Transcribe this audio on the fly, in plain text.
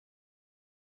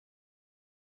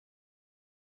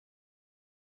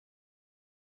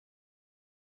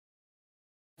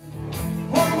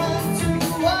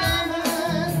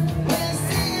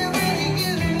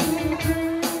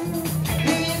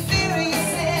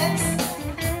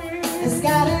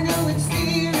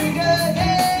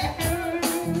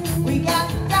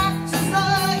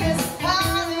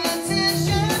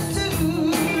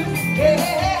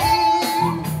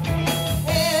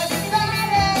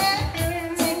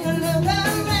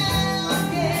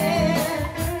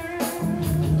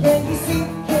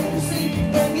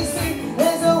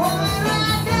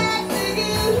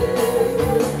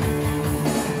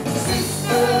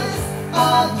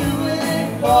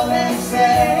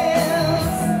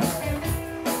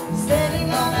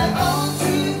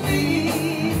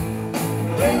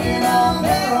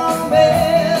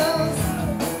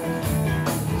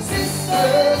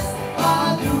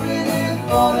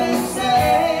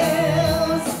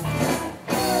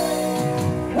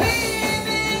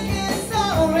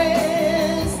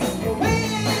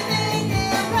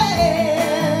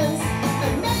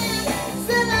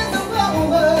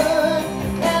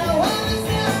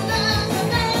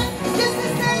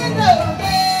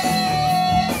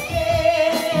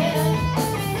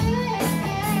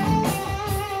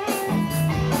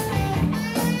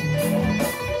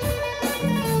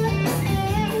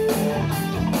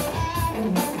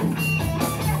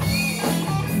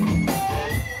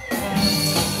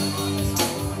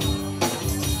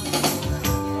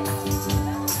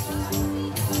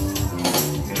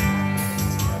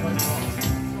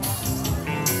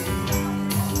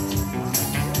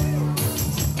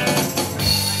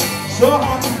so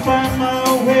hard to find my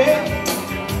way,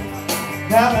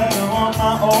 got it on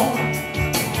my own.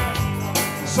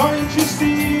 Saw you just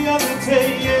the other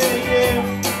day, yeah,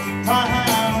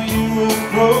 how you would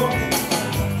grow.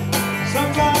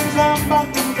 Sometimes I'm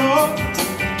about to know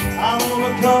I'll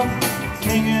overcome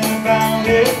thinking about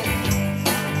it.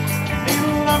 In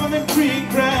love in the creek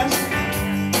grass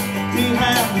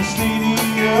behind the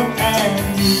stadium,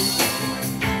 and you,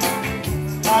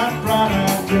 my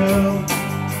brown-eyed girl.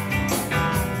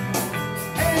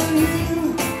 And you,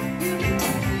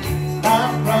 my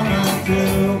brown-eyed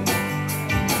girl.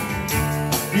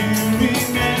 You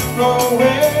remember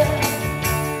where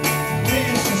we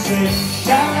used to sing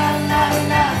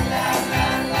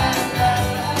sha-la-la-la-la-la-la-la.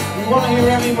 We want to hear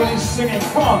everybody singing.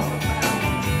 Come on.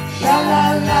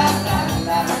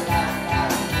 Sha-la-la-la-la-la-la-la.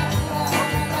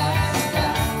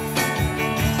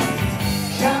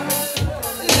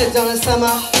 Dans le summer.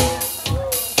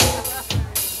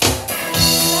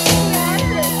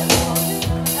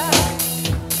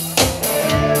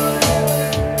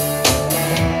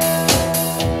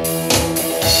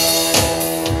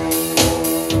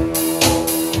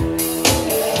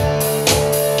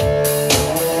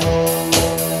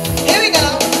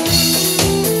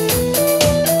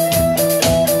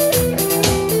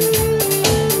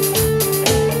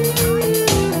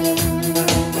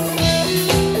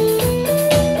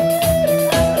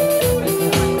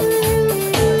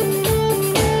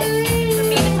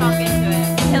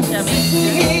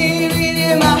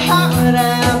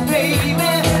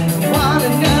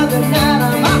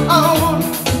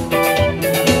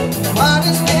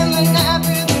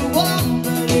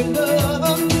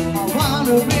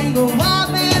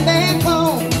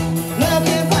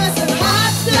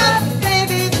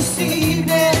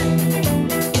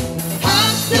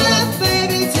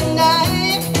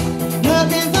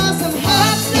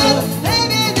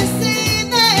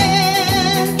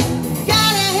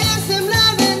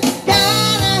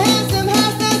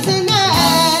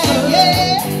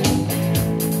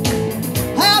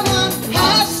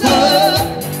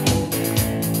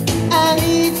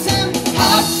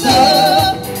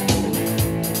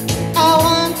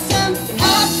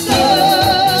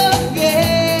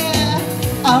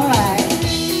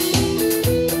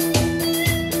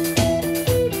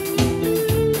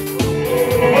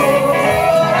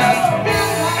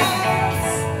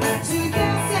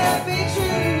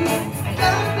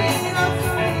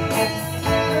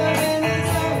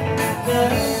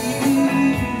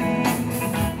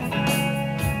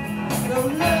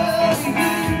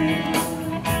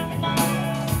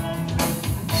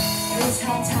 It's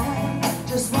high time,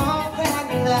 just one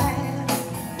crack of light.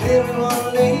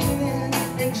 Everyone leave.